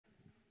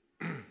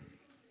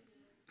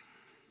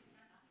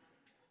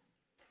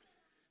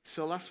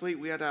So last week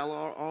we had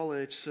our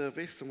all-age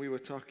service and we were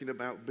talking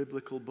about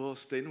biblical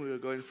boasting. We were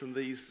going from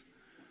these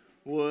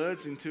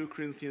words in 2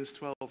 Corinthians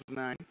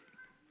 12:9.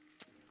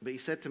 But he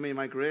said to me,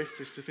 "My grace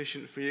is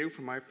sufficient for you,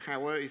 for my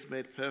power is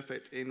made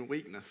perfect in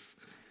weakness.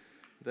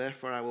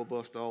 Therefore I will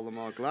boast all the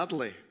more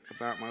gladly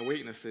about my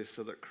weaknesses,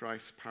 so that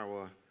Christ's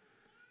power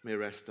may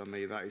rest on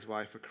me. That is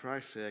why, for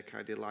Christ's sake,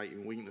 I delight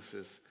in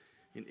weaknesses,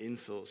 in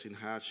insults, in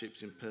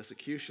hardships, in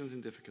persecutions, in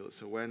difficulties.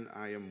 So when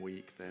I am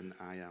weak, then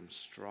I am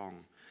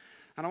strong."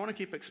 And I want to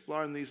keep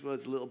exploring these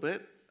words a little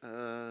bit.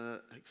 I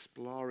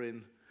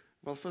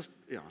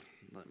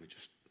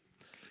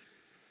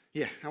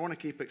want to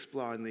keep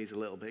exploring these a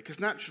little bit, because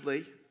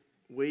naturally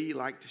we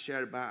like to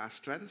share about our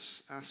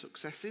strengths, our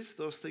successes,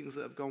 those things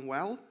that have gone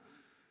well.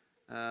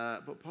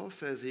 But Paul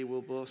says he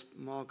will boast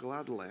more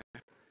gladly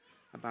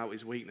about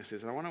his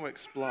weaknesses. And I want to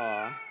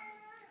explore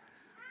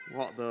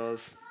what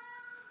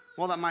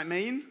that might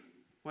mean,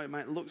 what it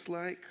might look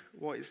like,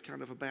 what it's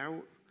kind of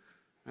about.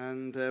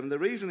 And the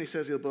reason he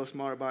says he'll boast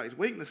more about his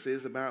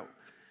weaknesses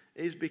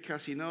is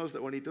because he knows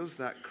that when he does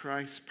that,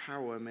 Christ's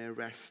power may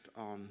rest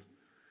on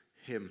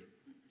him.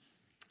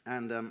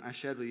 And I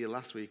shared with you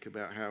last week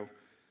about how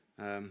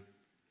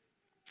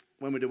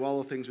when we do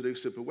all the things we do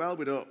super well,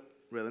 we don't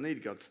really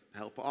need God's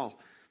help at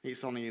all.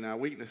 It's only in our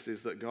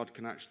weaknesses that God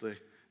can actually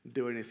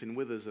do anything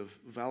with us of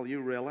value,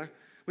 really.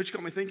 Which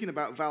got me thinking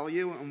about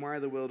value and why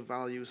the world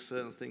values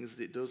certain things as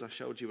it does. I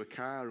showed you a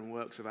car and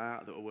works of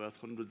art that are worth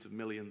hundreds of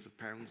millions of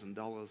pounds and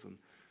dollars. And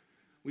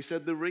we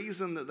said the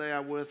reason that they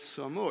are worth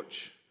so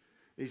much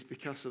is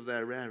because of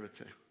their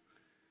rarity.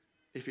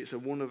 If it's a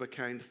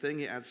one-of-a-kind thing,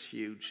 it adds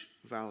huge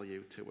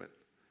value to it.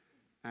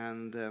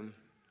 And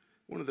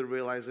one of the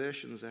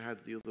realizations I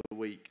had the other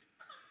week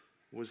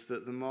was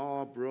that the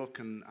more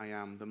broken I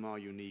am, the more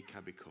unique I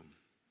become.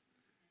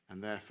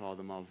 And therefore,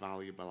 the more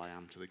valuable I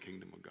am to the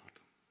kingdom of God.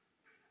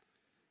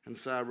 And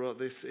so I wrote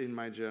this in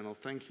my journal: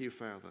 "Thank you,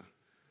 Father,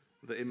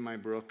 that in my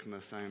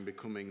brokenness I am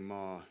becoming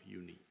more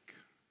unique."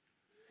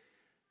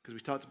 Because we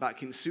talked about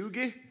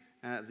kintsugi,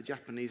 the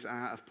Japanese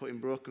art of putting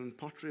broken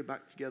pottery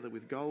back together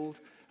with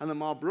gold. And the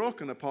more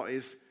broken a pot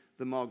is,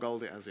 the more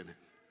gold it has in it.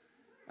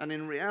 And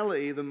in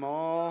reality, the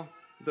more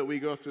that we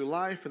go through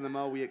life and the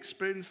more we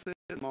experience it,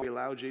 the more we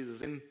allow Jesus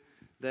in,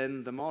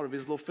 then the more of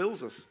his love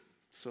fills us.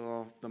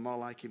 So the more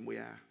like him we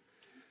are.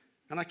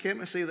 And I came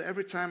to see that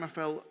every time I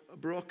felt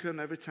broken,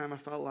 every time I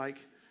felt like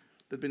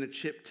there'd been a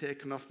chip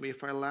taken off me,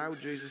 if I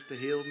allowed Jesus to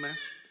heal me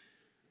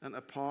and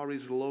to pour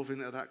his love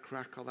into that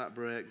crack or that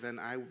break, then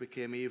I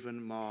became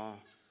even more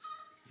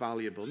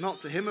valuable.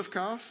 Not to him, of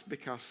course,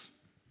 because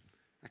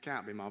I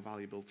can't be more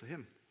valuable to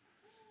him,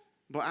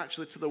 but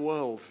actually to the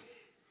world,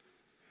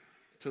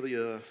 to the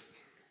earth.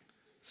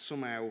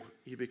 Somehow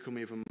you become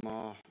even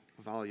more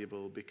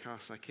valuable,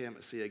 because I came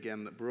to see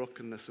again that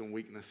brokenness and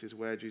weakness is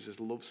where Jesus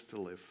loves to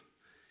live.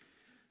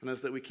 And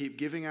as that we keep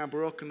giving our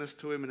brokenness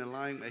to him and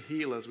allowing him to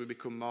heal us, we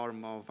become more and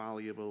more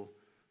valuable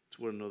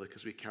to one another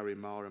because we carry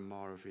more and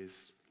more of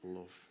his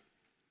love.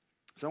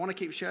 So I want to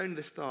keep sharing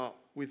this thought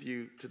with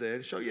you today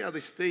and show you how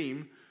this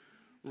theme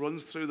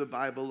runs through the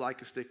Bible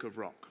like a stick of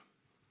rock.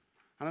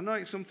 And I know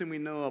it's something we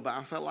know, but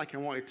I felt like I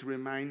wanted to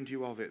remind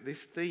you of it.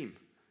 This theme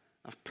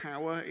of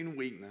power in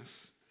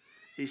weakness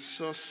is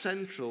so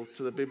central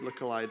to the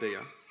biblical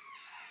idea,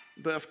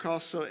 but of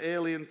course so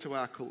alien to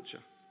our culture.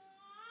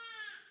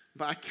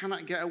 But I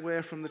cannot get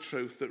away from the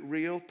truth that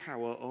real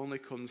power only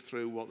comes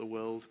through what the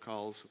world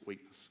calls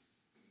weakness.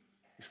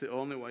 It's the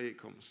only way it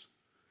comes.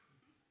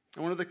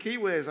 And one of the key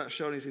ways that's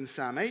shown is in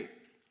Psalm 8.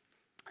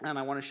 And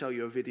I want to show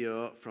you a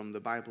video from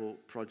the Bible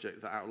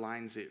Project that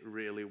outlines it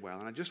really well.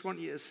 And I just want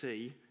you to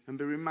see and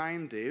be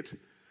reminded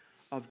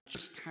of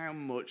just how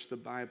much the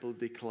Bible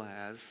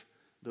declares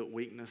that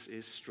weakness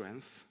is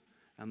strength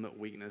and that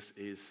weakness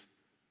is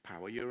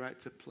power. You all right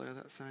to play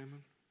that,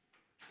 Simon?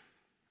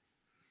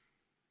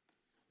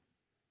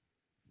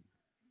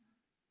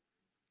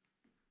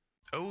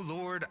 O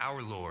Lord,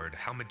 our Lord,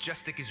 how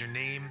majestic is your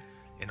name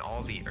in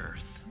all the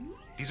earth.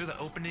 These are the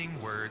opening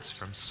words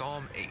from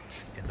Psalm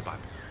 8 in the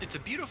Bible. It's a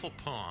beautiful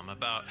poem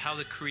about how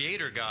the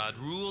Creator God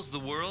rules the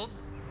world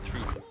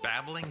through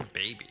babbling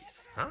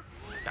babies. Huh?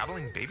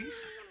 Babbling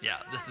babies? Yeah,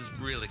 this is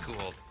really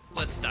cool.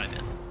 Let's dive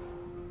in.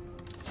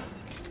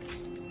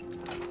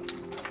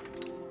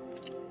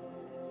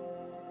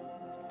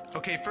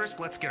 Okay,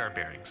 first let's get our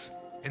bearings.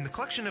 In the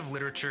collection of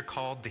literature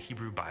called the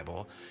Hebrew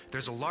Bible,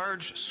 there's a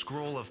large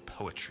scroll of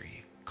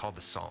poetry called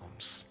the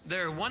Psalms.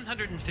 There are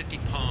 150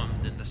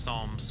 poems in the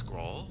Psalm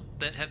scroll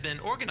that have been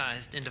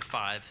organized into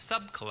 5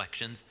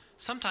 sub-collections,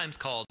 sometimes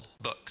called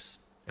books.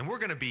 And we're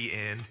going to be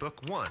in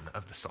Book 1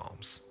 of the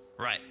Psalms.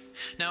 Right.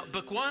 Now,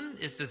 Book 1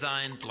 is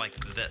designed like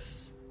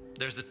this.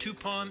 There's a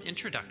 2-poem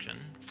introduction,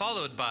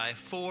 followed by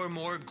 4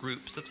 more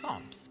groups of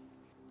psalms.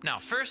 Now,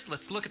 first,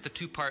 let's look at the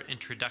 2-part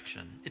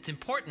introduction. It's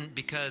important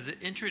because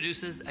it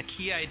introduces a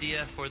key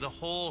idea for the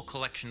whole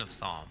collection of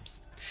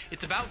Psalms.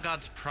 It's about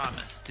God's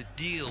promise to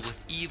deal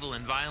with evil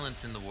and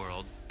violence in the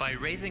world by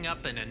raising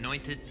up an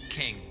anointed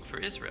king for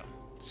Israel.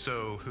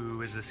 So,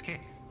 who is this king?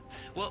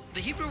 Well, the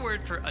Hebrew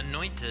word for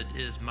anointed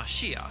is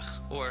Mashiach,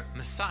 or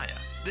Messiah.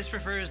 This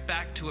refers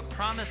back to a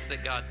promise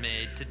that God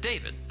made to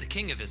David, the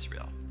king of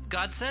Israel.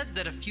 God said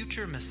that a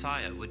future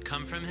Messiah would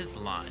come from his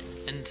line,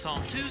 and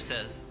Psalm 2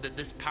 says that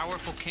this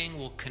powerful king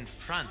will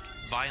confront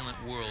violent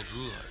world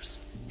rulers,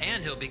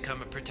 and he'll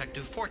become a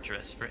protective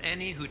fortress for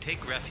any who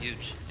take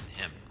refuge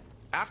in him.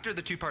 After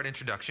the two-part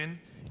introduction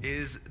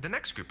is the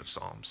next group of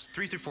Psalms,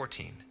 3 through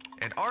 14.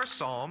 And our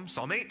psalm,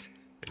 Psalm 8,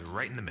 is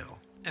right in the middle.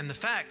 And the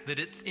fact that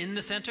it's in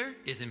the center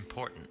is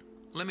important.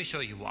 Let me show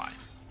you why.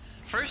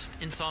 First,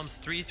 in Psalms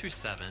 3 through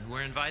 7,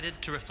 we're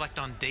invited to reflect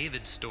on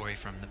David's story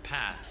from the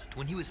past,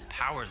 when he was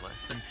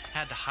powerless and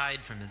had to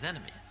hide from his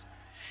enemies.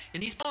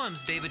 In these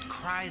poems, David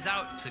cries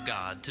out to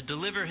God to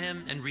deliver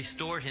him and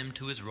restore him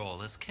to his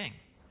role as king.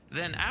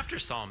 Then after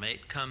Psalm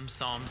 8 comes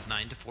Psalms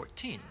 9 to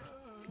 14.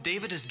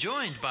 David is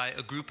joined by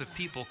a group of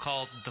people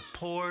called the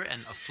poor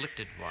and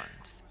afflicted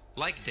ones.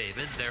 Like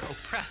David, they're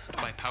oppressed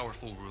by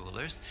powerful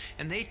rulers,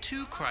 and they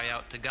too cry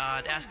out to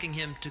God, asking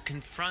him to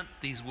confront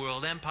these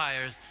world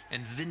empires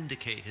and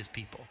vindicate his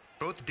people.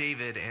 Both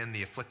David and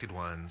the afflicted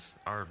ones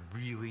are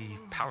really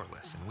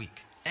powerless and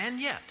weak. And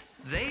yet,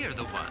 they are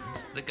the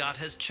ones that God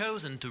has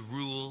chosen to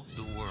rule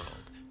the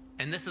world.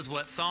 And this is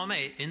what Psalm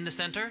 8 in the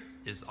center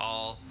is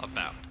all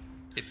about.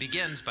 It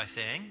begins by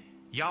saying,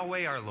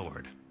 Yahweh our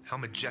Lord, how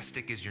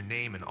majestic is your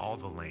name in all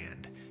the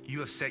land.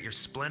 You have set your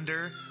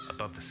splendor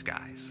above the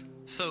skies.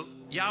 So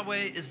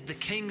Yahweh is the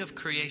king of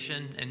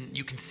creation, and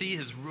you can see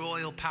his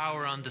royal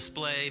power on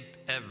display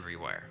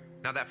everywhere.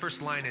 Now that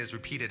first line is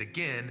repeated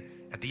again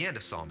at the end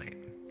of Psalm 8.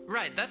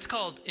 Right, that's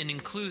called an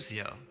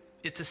inclusio.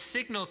 It's a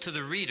signal to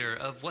the reader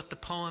of what the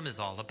poem is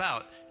all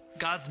about,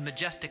 God's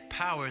majestic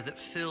power that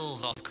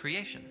fills all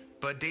creation.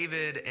 But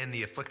David and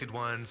the afflicted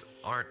ones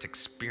aren't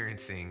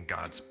experiencing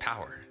God's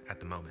power at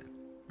the moment.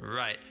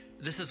 Right,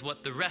 this is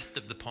what the rest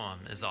of the poem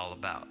is all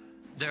about.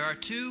 There are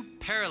two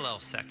parallel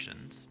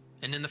sections.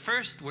 And in the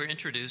first, we're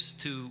introduced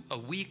to a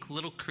weak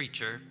little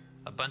creature,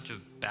 a bunch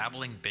of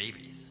babbling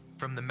babies.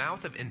 From the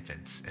mouth of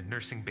infants and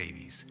nursing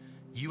babies,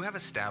 you have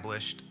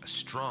established a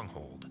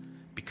stronghold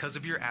because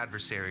of your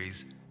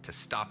adversaries to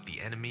stop the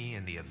enemy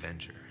and the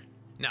avenger.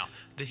 Now,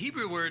 the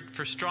Hebrew word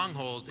for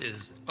stronghold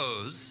is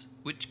oz,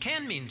 which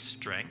can mean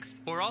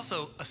strength, or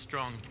also a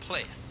strong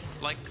place,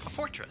 like a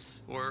fortress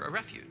or a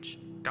refuge.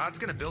 God's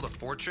gonna build a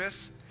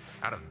fortress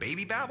out of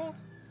baby babble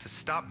to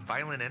stop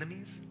violent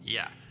enemies?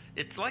 Yeah.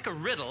 It's like a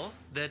riddle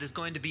that is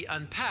going to be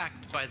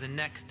unpacked by the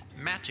next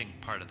matching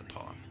part of the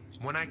poem.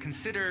 When I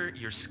consider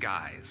your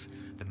skies,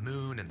 the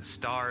moon and the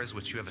stars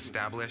which you have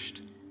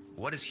established,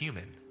 what is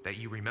human that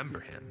you remember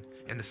him,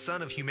 and the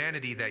son of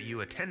humanity that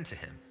you attend to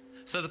him?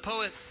 So the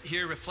poet's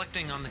here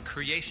reflecting on the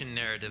creation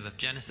narrative of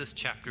Genesis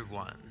chapter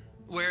 1,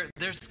 where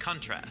there's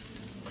contrast.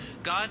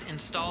 God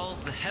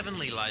installs the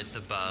heavenly lights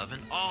above in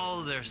all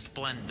their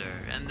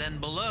splendor, and then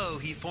below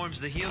he forms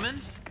the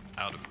humans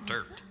out of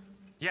dirt.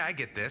 Yeah, I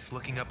get this,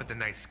 looking up at the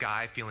night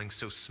sky, feeling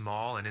so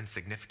small and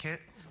insignificant.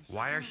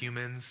 Why are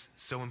humans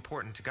so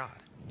important to God?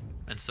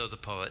 And so the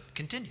poet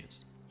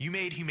continues. You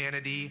made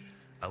humanity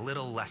a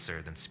little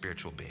lesser than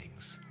spiritual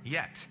beings,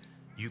 yet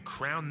you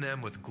crown them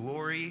with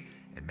glory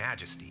and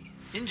majesty.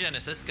 In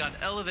Genesis, God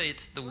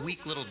elevates the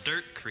weak little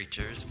dirt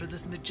creatures for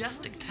this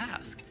majestic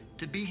task,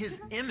 to be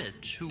his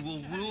image who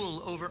will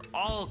rule over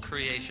all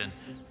creation.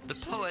 The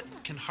poet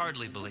can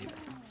hardly believe it.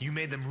 You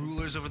made them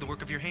rulers over the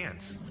work of your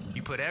hands.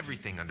 You put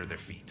everything under their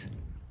feet.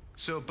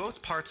 So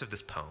both parts of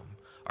this poem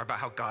are about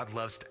how God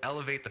loves to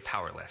elevate the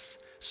powerless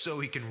so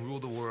he can rule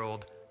the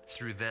world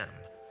through them.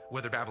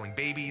 Whether babbling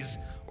babies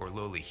or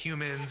lowly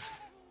humans,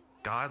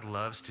 God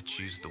loves to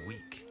choose the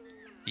weak.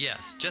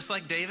 Yes, just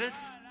like David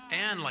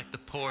and like the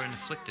poor and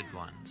afflicted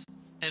ones.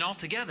 And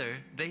altogether,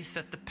 they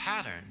set the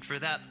pattern for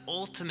that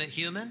ultimate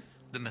human,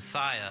 the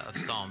Messiah of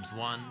Psalms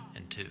 1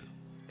 and 2.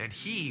 And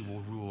he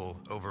will rule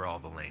over all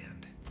the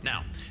land.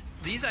 Now,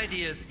 these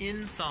ideas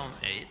in Psalm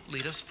 8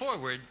 lead us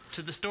forward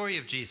to the story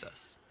of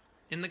Jesus.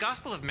 In the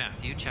Gospel of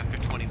Matthew, chapter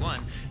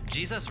 21,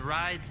 Jesus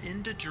rides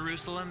into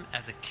Jerusalem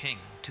as a king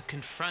to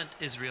confront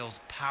Israel's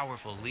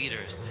powerful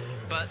leaders.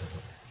 But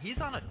he's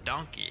on a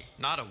donkey,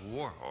 not a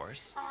war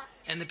horse.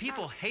 And the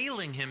people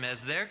hailing him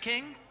as their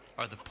king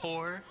are the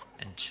poor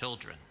and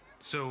children.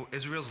 So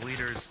Israel's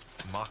leaders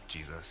mock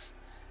Jesus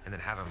and then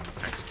have him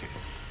executed.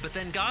 But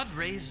then God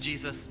raised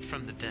Jesus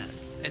from the dead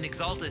and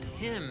exalted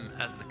him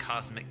as the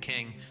cosmic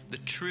king, the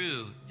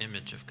true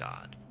image of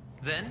God.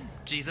 Then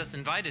Jesus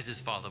invited his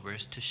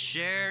followers to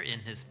share in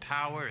his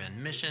power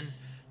and mission,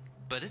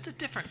 but it's a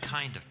different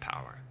kind of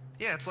power.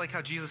 Yeah, it's like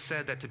how Jesus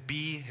said that to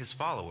be his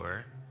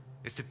follower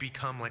is to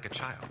become like a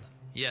child.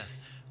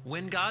 Yes,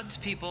 when God's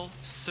people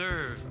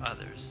serve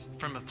others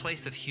from a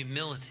place of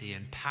humility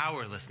and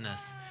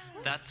powerlessness,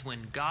 that's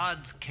when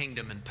God's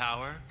kingdom and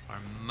power are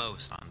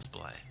most on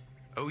display.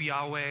 O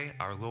Yahweh,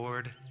 our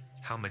Lord,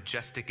 how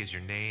majestic is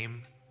your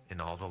name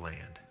in all the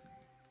land.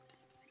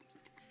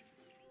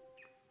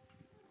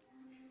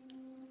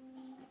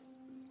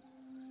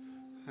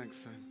 Thanks,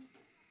 Sam.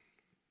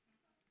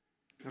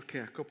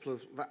 Okay,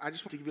 I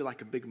just want to give you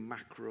like a big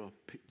macro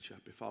picture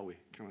before we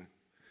kind of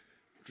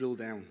drill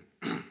down.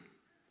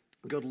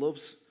 God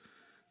loves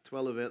to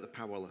elevate the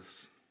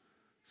powerless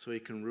so he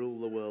can rule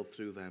the world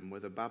through them.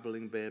 Whether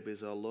babbling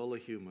babies or lowly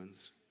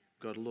humans,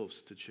 God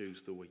loves to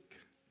choose the weak.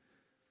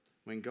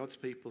 When God's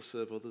people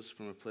serve others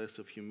from a place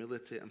of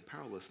humility and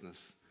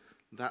powerlessness,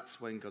 that's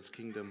when God's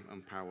kingdom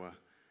and power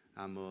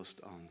are most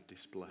on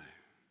display.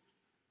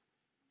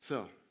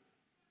 So,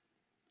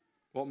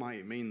 what might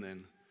it mean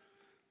then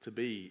to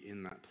be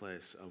in that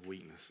place of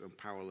weakness and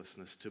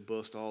powerlessness, to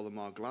boast all the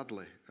more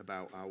gladly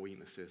about our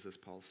weaknesses, as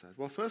Paul said?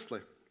 Well,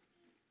 firstly,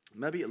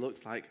 maybe it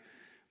looks like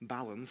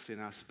balance in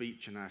our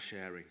speech and our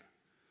sharing.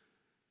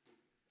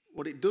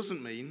 What it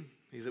doesn't mean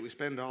is that we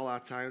spend all our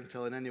time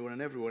telling anyone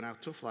and everyone how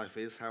tough life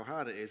is, how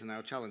hard it is, and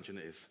how challenging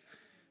it is.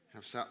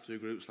 I've sat through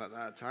groups like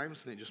that at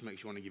times, and it just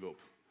makes you want to give up.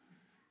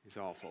 It's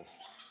awful.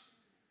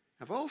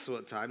 I've also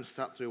at times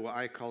sat through what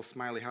I call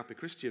smiley, happy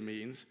Christian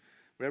meetings,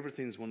 where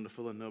everything's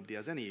wonderful and nobody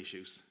has any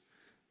issues.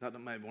 That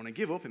doesn't make me want to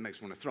give up, it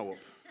makes me want to throw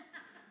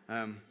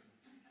up.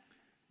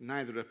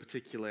 Neither are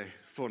particularly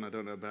fun, I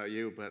don't know about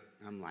you, but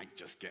I'm like,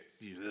 just get,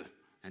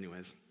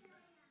 anyways.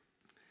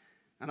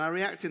 And I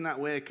react in that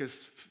way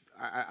because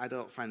I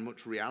don't find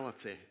much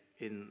reality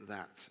in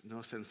that.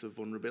 No sense of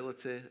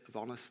vulnerability, of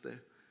honesty.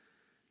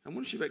 And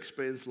once you've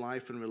experienced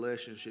life and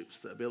relationships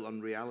that are built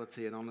on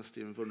reality and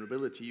honesty and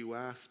vulnerability, you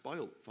are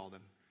spoilt for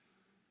them.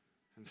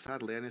 And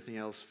sadly, anything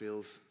else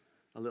feels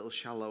a little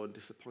shallow and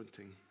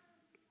disappointing.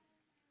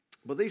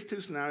 But these two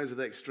scenarios are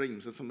the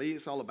extremes, and for me,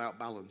 it's all about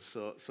balance.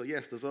 So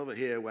yes, there's over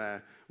here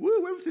where,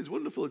 woo, everything's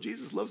wonderful,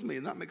 Jesus loves me,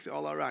 and that makes it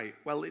all right.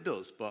 Well, it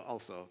does, but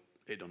also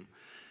it doesn't.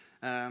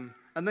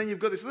 And then you've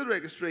got this other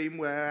extreme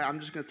where I'm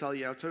just going to tell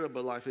you how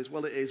terrible life is.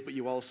 Well, it is, but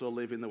you also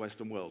live in the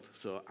Western world,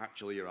 so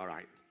actually you're all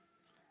right.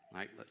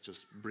 Right? Let's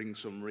just bring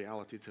some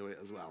reality to it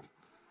as well.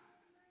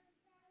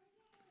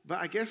 But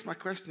I guess my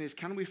question is,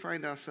 can we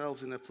find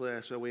ourselves in a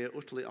place where we are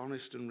utterly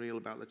honest and real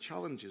about the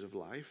challenges of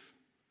life,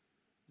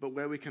 but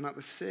where we can at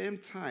the same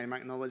time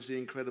acknowledge the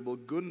incredible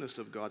goodness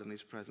of God and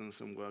his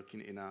presence and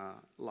working in our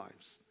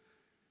lives?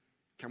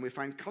 Can we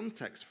find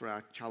context for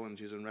our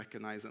challenges and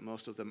recognize that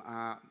most of them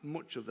are,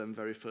 much of them,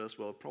 very first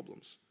world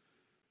problems?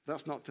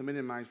 That's not to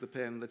minimize the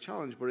pain and the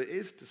challenge, but it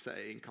is to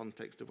say in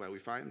context of where we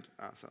find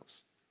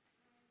ourselves.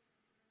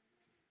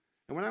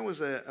 And when I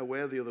was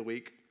away the other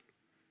week,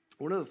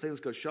 one of the things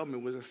God showed me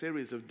was a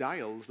series of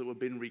dials that were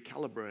being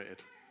recalibrated.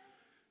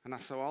 And I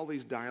saw all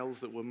these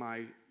dials that were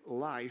my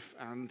life,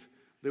 and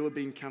they were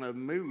being kind of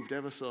moved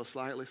ever so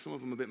slightly, some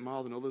of them a bit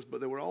more than others,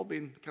 but they were all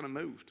being kind of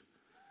moved.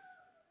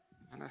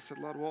 And I said,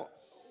 Lord,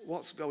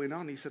 what's going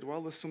on? He said,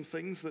 well, there's some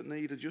things that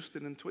need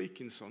adjusting and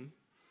tweaking, son.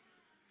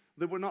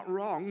 They were not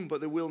wrong, but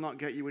they will not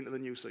get you into the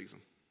new season.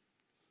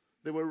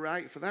 They were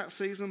right for that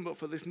season, but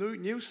for this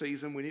new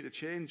season, we need to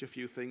change a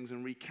few things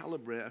and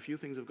recalibrate. A few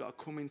things have got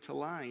to come into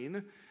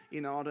line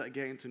in order to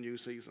get into new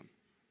season.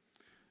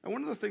 And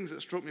one of the things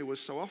that struck me was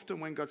so often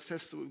when God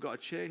says that we've got to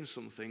change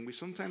something, we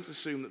sometimes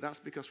assume that that's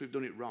because we've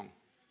done it wrong.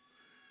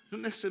 It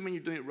doesn't necessarily mean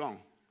you've done it wrong.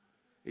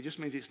 It just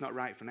means it's not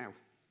right for now.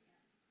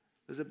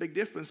 There's a big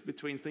difference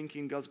between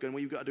thinking God's going,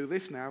 well, you've got to do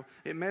this now.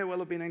 It may well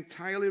have been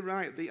entirely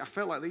right. I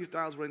felt like these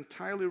dials were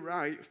entirely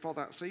right for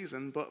that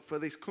season, but for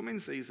this coming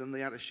season,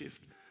 they had to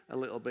shift a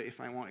little bit if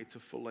I wanted to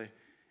fully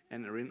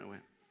enter into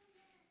it.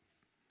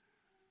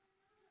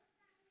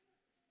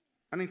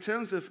 And in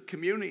terms of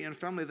community and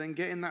family, then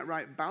getting that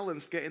right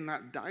balance, getting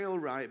that dial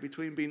right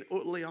between being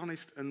utterly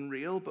honest and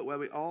real, but where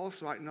we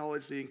also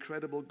acknowledge the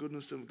incredible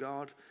goodness of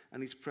God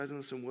and his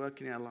presence and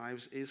work in our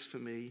lives is, for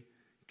me,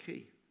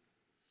 key.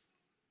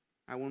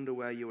 I wonder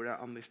where you are at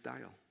on this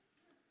dial.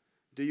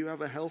 Do you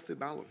have a healthy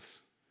balance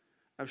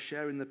of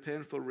sharing the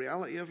painful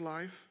reality of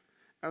life,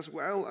 as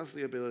well as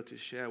the ability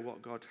to share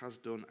what God has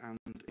done and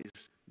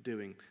is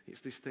doing?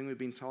 It's this thing we've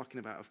been talking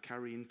about of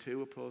carrying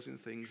two opposing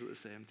things at the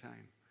same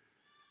time.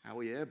 Are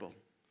we able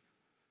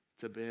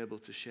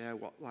to share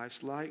what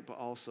life's like, but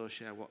also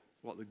share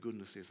what the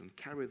goodness is and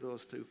carry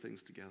those two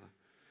things together?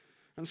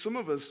 And some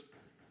of us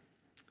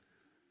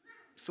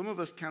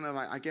kind of,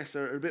 I guess,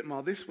 are a bit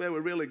more this way.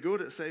 We're really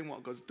good at saying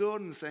what God's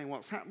done and saying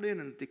what's happening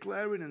and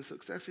declaring and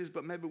successes,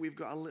 but maybe we've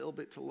got a little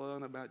bit to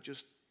learn about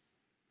just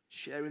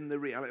sharing the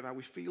reality of how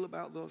we feel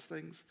about those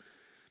things.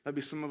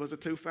 Maybe some of us are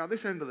too far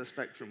this end of the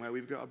spectrum where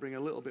we've got to bring a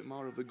little bit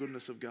more of the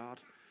goodness of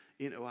God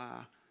into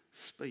our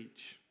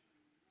speech.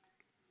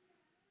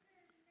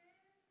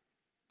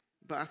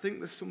 But I think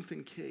there's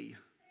something key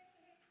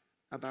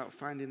about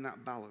finding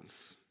that balance,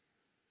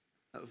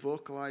 at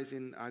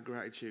vocalizing our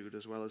gratitude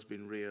as well as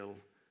being real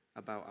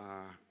about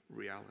our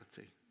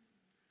reality.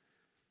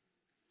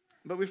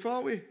 But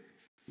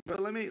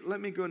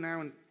let me go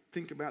now and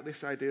think about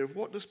this idea of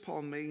what does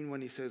Paul mean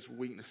when he says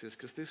weaknesses,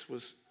 because this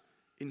was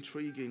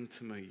intriguing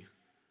to me.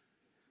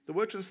 The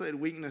word translated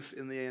weakness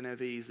in the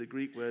NIV is the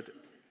Greek word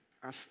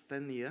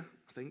asthenia,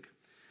 I think,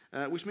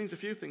 which means a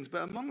few things,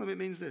 but among them it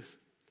means this.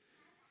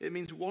 It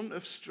means want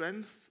of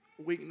strength,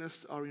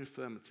 weakness, or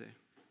infirmity,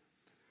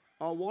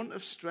 or want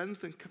of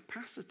strength and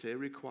capacity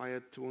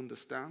required to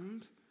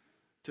understand,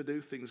 to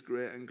do things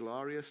great and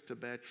glorious, to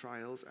bear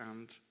trials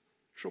and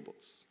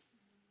troubles.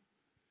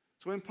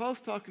 So when Paul's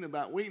talking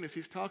about weakness,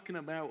 he's talking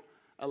about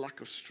a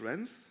lack of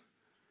strength,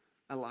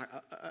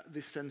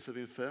 this sense of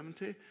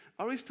infirmity,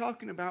 or he's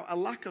talking about a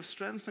lack of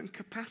strength and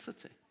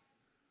capacity.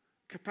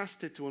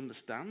 Capacity to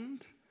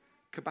understand,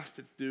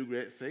 capacity to do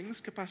great things,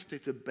 capacity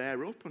to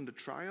bear up under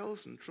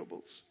trials and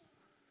troubles.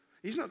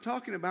 He's not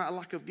talking about a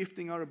lack of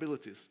gifting or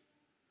abilities.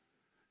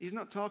 He's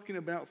not talking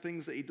about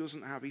things that he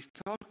doesn't have. He's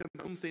talking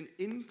about something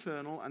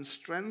internal and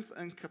strength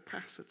and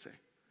capacity.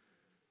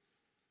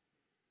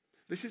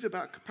 This is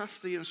about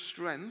capacity and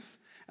strength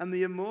and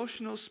the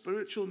emotional,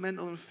 spiritual,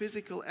 mental, and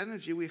physical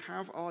energy we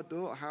have or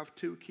don't have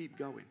to keep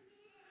going.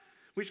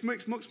 Which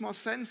makes much more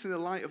sense in the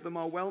light of the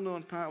more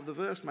well-known part of the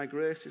verse, my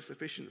grace is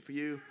sufficient for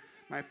you,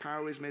 my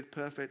power is made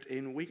perfect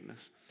in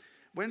weakness.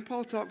 When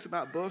Paul talks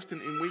about boasting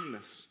in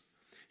weakness,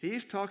 he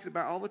is talking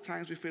about all the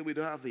times we feel we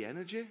don't have the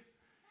energy,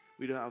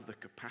 we don't have the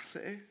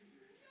capacity,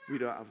 we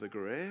don't have the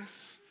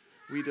grace,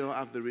 we don't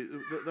have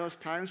those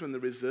times when the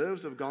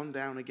reserves have gone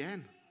down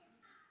again.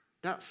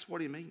 That's what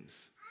he means.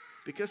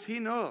 Because he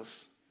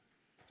knows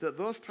that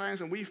those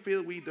times when we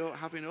feel we don't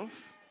have enough,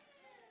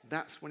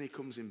 that's when he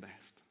comes in best.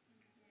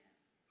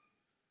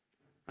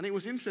 And it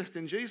was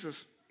interesting,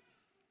 Jesus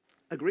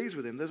agrees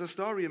with him. There's a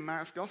story in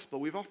Mark's Gospel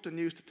we've often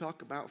used to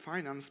talk about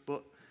finance,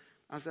 but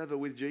as ever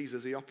with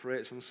Jesus, he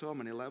operates on so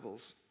many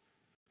levels.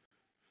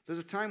 There's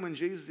a time when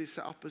Jesus is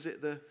sat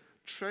opposite the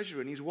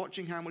treasurer and he's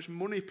watching how much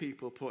money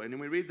people put in.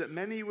 And we read that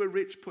many were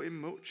rich, put in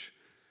much.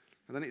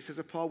 And then it says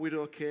a poor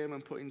widow came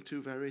and put in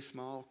 2 very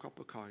small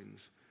copper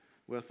coins,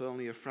 worth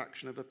only a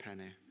fraction of a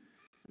penny.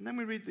 And then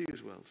we read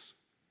these words.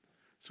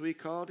 So he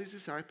called his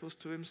disciples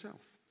to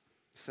himself.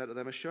 He said to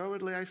them,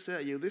 assuredly I say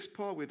to you, this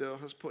poor widow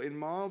has put in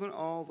more than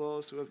all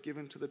those who have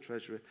given to the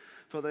treasury.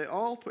 For they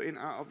all put in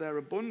out of their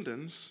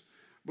abundance,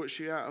 but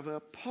she out of her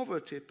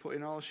poverty put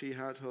in all she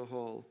had, her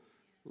whole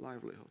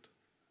livelihood.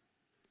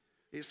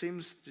 It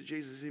seems that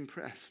Jesus is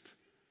impressed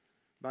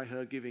by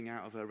her giving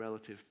out of her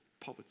relative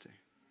poverty.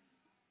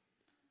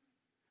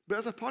 But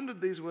as I pondered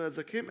these words,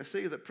 I came to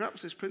see that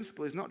perhaps this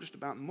principle is not just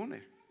about money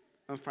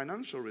and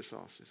financial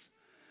resources.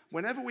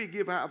 Whenever we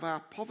give out of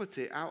our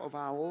poverty, out of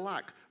our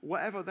lack,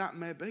 whatever that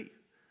may be,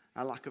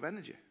 our lack of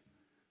energy,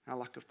 our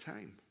lack of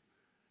time,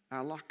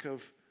 our lack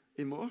of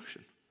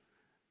emotion,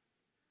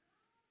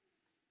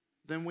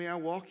 then we are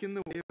walking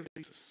the way of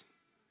Jesus.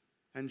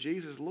 And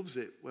Jesus loves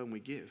it when we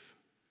give,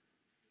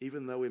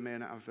 even though we may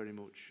not have very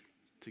much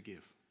to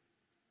give.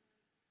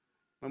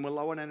 When we're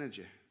low on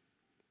energy,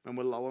 when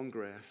we're low on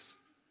grace,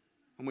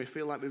 and we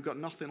feel like we've got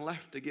nothing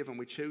left to give and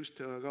we choose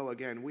to go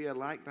again, we are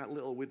like that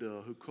little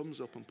widow who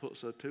comes up and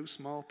puts her 2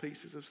 small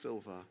pieces of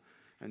silver,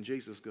 and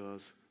Jesus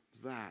goes,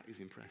 that is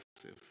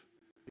impressive,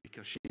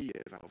 because she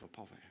gave out of her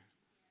poverty.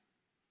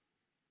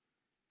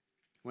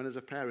 When as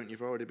a parent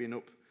you've already been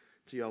up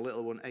to your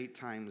little one 8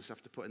 times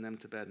after putting them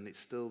to bed and it's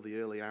still the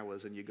early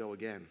hours and you go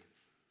again,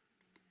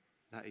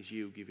 that is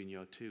you giving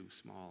your 2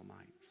 small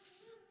mites.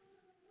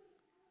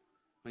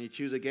 When you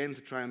choose again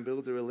to try and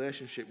build a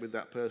relationship with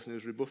that person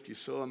who's rebuffed you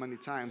so many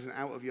times, and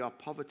out of your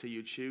poverty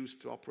you choose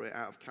to operate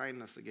out of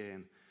kindness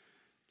again,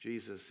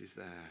 Jesus is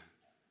there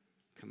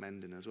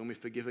commending us. When we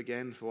forgive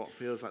again for what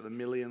feels like the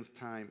millionth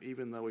time,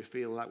 even though we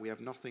feel like we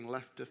have nothing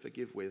left to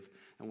forgive with,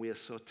 and we are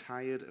so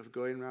tired of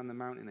going around the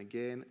mountain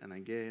again and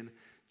again,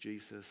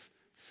 Jesus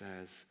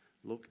says,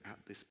 look at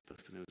this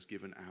person who's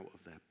given out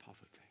of their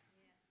poverty.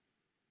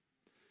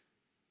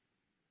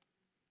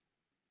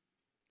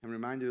 I'm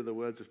reminded of the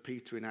words of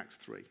Peter in Acts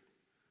 3.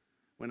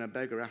 When a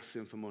beggar asks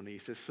him for money, he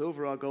says,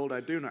 silver or gold I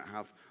do not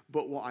have,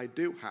 but what I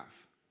do have,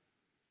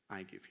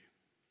 I give you.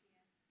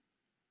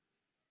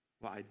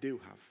 What I do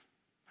have,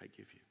 I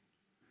give you.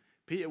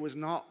 Peter was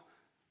not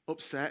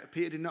upset.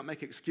 Peter did not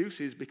make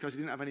excuses because he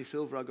didn't have any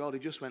silver or gold. He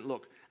just went,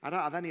 look, I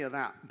don't have any of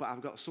that, but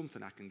I've got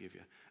something I can give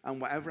you.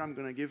 And whatever I'm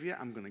going to give you,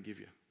 I'm going to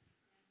give you.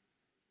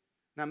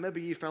 Now,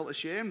 maybe you felt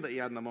ashamed that he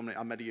had no money,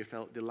 or maybe you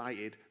felt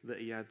delighted that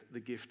he had the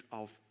gift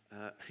of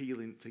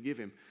healing to give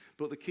him.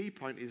 But the key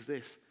point is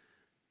this.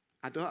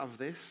 I don't have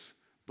this,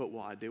 but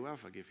what I do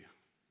have, I give you.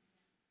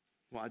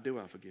 What I do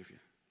have, I give you.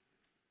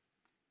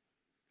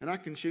 And I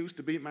can choose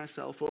to beat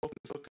myself up, and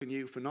so can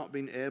you, for not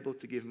being able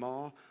to give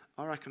more,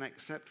 or I can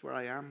accept where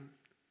I am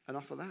and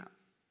offer that.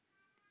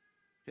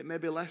 It may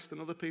be less than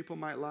other people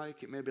might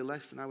like, it may be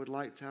less than I would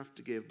like to have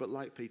to give, but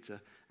like Peter,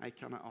 I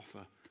cannot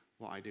offer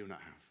what I do not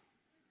have.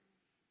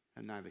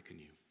 And neither can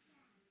you.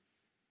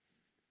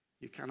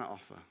 You cannot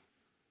offer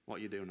what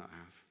you do not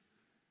have.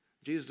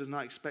 Jesus does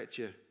not expect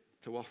you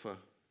to offer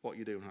what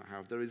you do not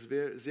have. There is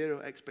zero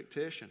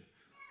expectation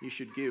you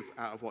should give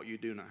out of what you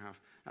do not have.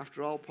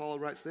 After all, Paul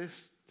writes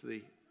this to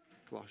the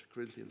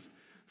Corinthians.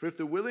 For if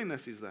the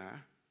willingness is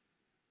there,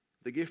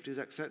 the gift is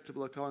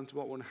acceptable according to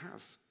what one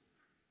has,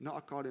 not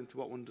according to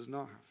what one does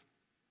not have.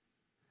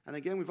 And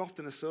again, we've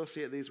often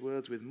associated these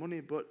words with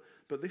money, but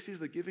this is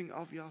the giving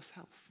of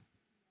yourself.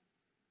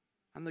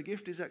 And the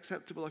gift is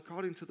acceptable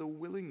according to the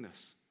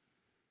willingness,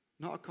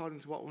 not according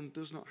to what one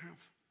does not have.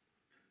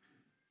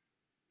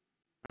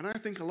 And I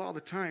think a lot of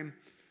the time,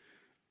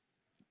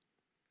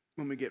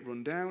 when we get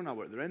run down or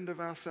we're at the end of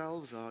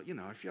ourselves, or,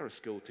 if you're a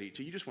school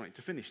teacher, you just want it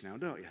to finish now,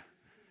 don't you?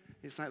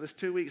 It's like there's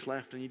 2 weeks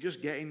left and you're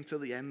just getting to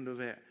the end of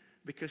it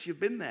because you've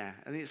been there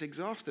and it's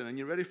exhausting and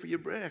you're ready for your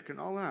break and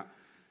all that.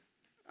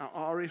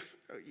 Or if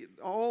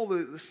all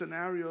the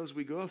scenarios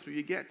we go through,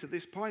 you get to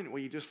this point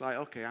where you're just like,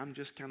 okay, I'm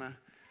just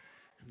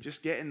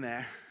getting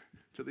there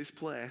to this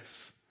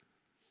place.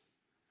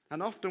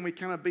 And often we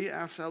kind of beat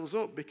ourselves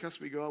up because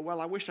we go,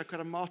 well, I wish I could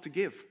have more to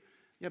give.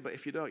 Yeah, but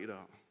if you don't, you don't.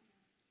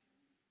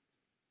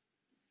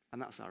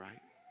 And that's all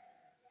right.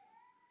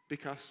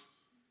 Because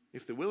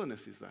if the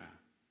willingness is there,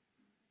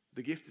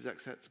 the gift is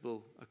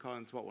acceptable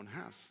according to what one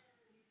has,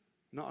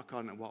 not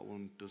according to what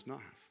one does not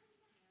have.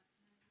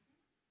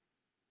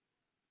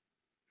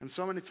 And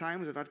so many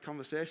times I've had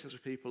conversations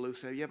with people who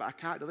say, yeah, but I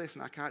can't do this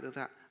and I can't do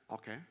that.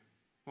 Okay,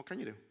 what can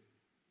you do?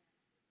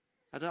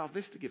 I don't have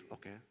this to give.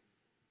 Okay,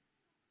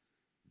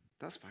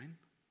 that's fine.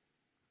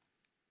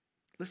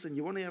 Listen,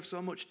 you only have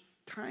so much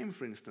time,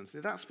 for instance.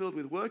 If that's filled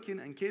with working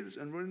and kids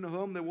and running the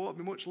home, there won't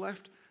be much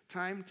left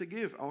time to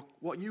give, or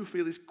what you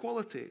feel is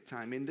quality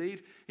time.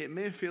 Indeed, it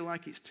may feel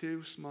like it's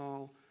 2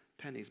 small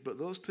pennies, but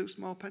those 2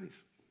 small pennies,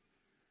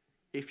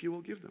 if you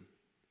will give them,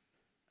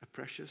 are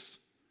precious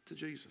to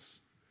Jesus.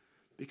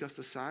 Because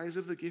the size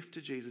of the gift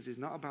to Jesus is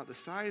not about the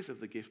size of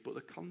the gift, but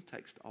the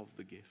context of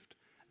the gift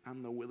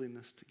and the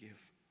willingness to give.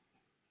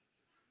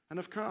 And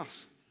of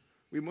course,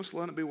 we must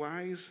learn to be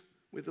wise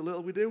with the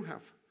little we do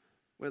have,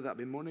 whether that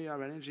be money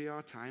or energy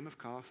or time, of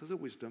course, there's a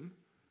wisdom.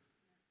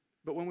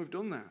 But when we've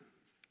done that,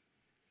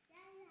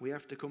 we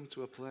have to come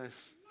to a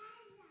place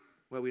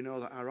where we know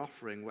that our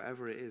offering,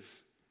 whatever it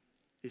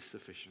is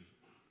sufficient.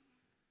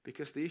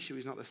 Because the issue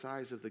is not the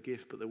size of the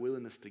gift, but the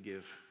willingness to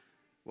give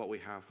what we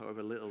have,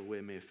 however little we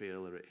may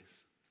feel that it is.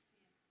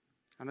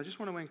 And I just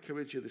want to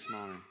encourage you this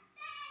morning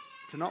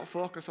to not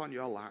focus on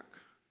your lack,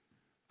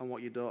 on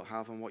what you don't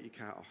have and what you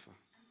can't offer.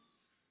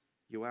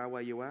 You are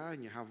where you are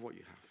and you have what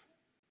you have.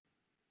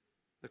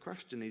 The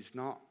question is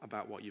not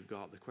about what you've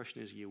got. The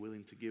question is, are you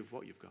willing to give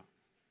what you've got?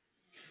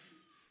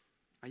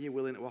 Are you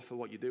willing to offer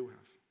what you do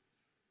have?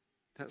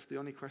 That's the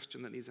only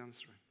question that needs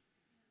answering.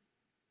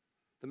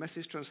 The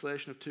Message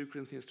translation of 2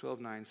 Corinthians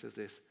 12:9 says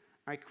this: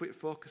 I quit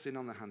focusing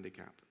on the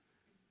handicap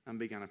and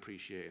began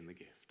appreciating the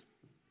gift.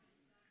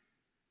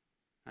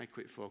 I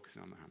quit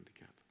focusing on the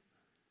handicap.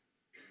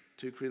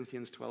 2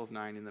 Corinthians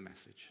 12:9 in the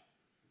Message.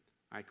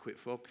 I quit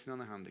focusing on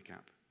the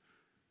handicap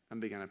and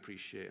began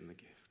appreciating the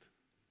gift.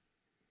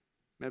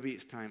 Maybe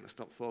it's time to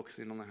stop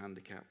focusing on the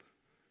handicap,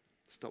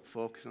 stop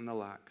focusing on the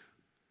lack,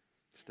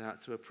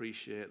 start to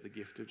appreciate the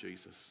gift of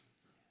Jesus.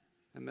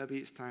 And maybe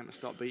it's time to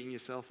stop beating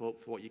yourself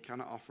up for what you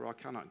cannot offer or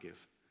cannot give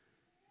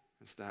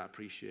and start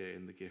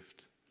appreciating the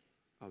gift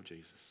of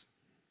Jesus.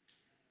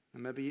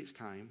 And maybe it's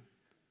time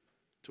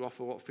to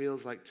offer what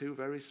feels like 2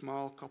 very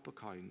small copper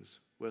coins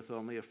worth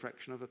only a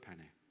fraction of a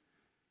penny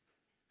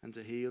and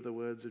to hear the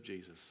words of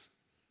Jesus,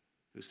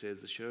 who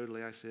says,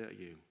 assuredly I say to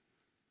you,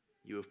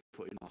 you have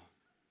put in more,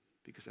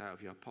 because out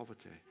of your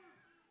poverty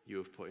you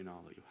have put in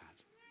all that you had.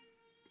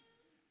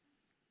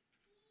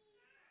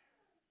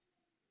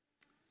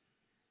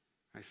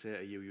 I say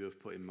to you, you have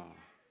put in more,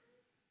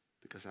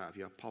 because out of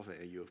your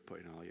poverty you have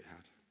put in all you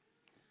had.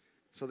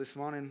 So this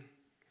morning,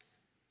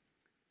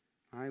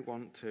 I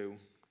want to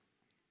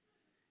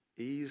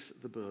ease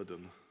the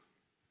burden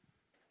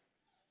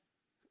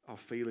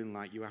of feeling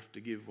like you have to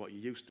give what you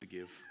used to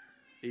give,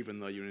 even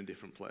though you're in a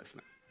different place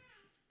now.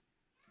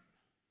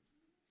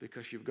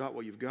 Because you've got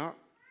what you've got,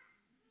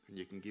 and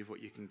you can give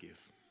what you can give.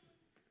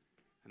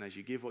 And as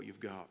you give what you've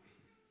got,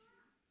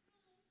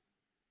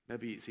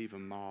 maybe it's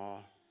even more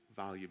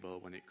valuable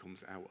when it comes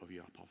out of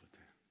your poverty.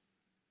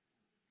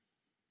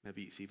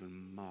 Maybe it's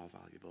even more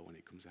valuable when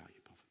it comes out of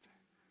your poverty.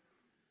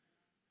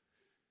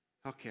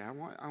 Okay,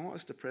 I want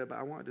us to pray, but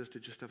I want us to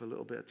just have a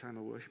little bit of time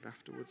of worship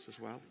afterwards as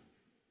well.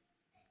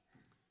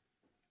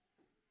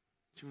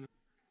 Do you want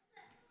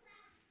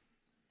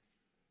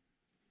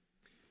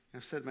to?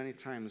 I've said many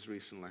times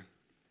recently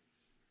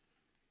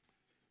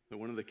that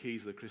one of the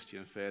keys of the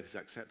Christian faith is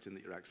accepting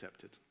that you're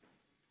accepted.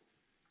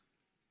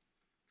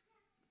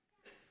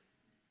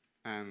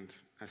 And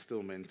I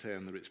still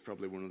maintain that it's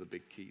probably one of the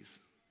big keys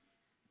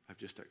of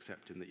just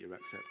accepting that you're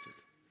accepted.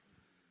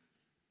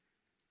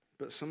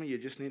 But some of you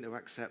just need to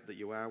accept that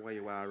you are where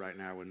you are right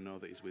now and know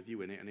that He's with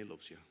you in it and He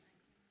loves you.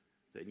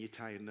 That in your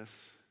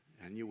tiredness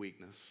and your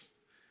weakness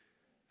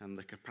and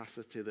the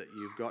capacity that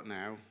you've got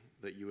now,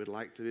 that you would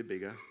like to be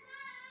bigger,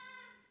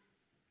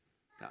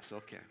 that's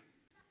okay.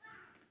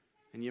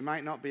 And you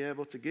might not be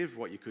able to give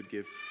what you could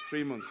give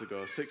 3 months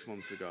ago, 6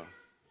 months ago.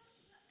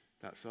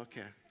 That's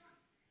okay.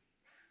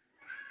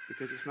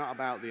 Because it's not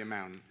about the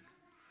amount,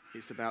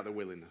 it's about the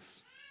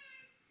willingness.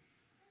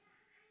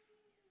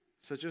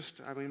 So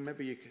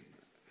maybe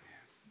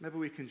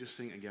we can just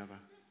sing together.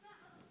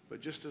 But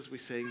just as we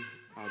sing,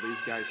 or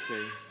these guys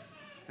sing,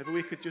 maybe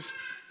we could just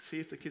see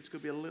if the kids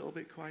could be a little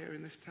bit quieter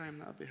in this time.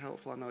 That would be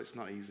helpful. I know it's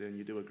not easy and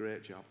you do a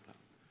great job, but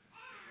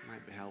it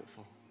might be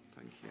helpful.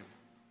 Thank you.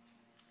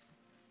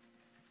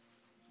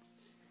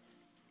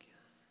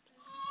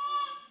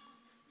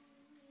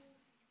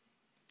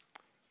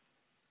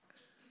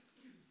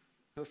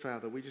 So,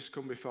 Father, we just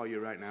come before you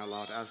right now,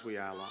 Lord, as we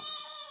are, Lord.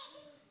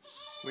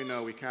 We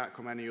know we can't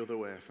come any other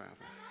way, Father,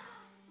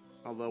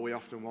 although we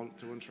often want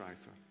to and try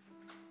to.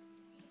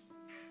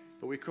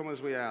 But we come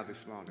as we are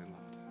this morning,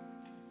 Lord,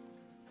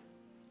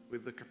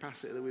 with the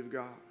capacity that we've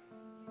got,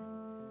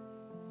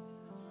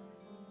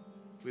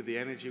 with the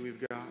energy we've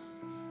got.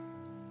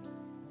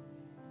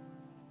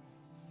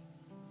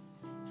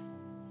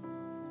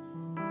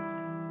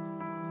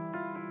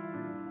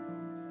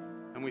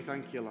 And we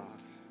thank you, Lord,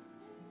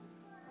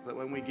 that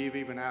when we give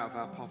even out of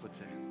our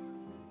poverty,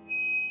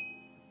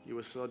 you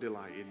are so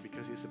delighted,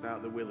 because it's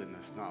about the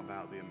willingness, not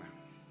about the amount.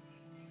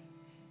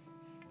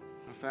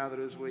 And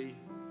Father, as we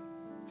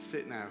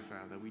sit now,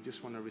 Father, we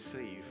just want to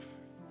receive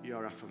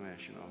your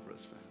affirmation over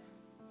us, Father.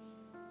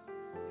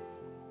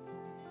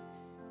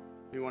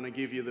 We want to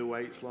give you the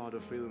weights, Lord,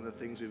 of feeling the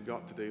things we've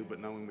got to do,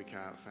 but knowing we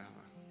can't, Father.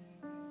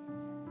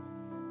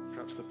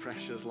 Perhaps the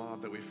pressures,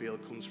 Lord, that we feel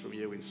comes from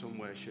you in some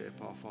way,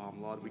 shape or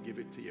form. Lord, we give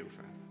it to you,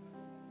 Father.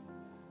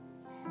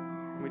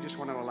 And we just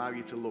want to allow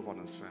you to love on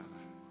us, Father,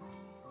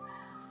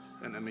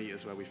 and to meet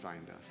us where we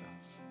find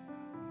ourselves.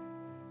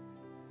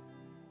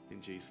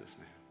 In Jesus'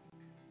 name.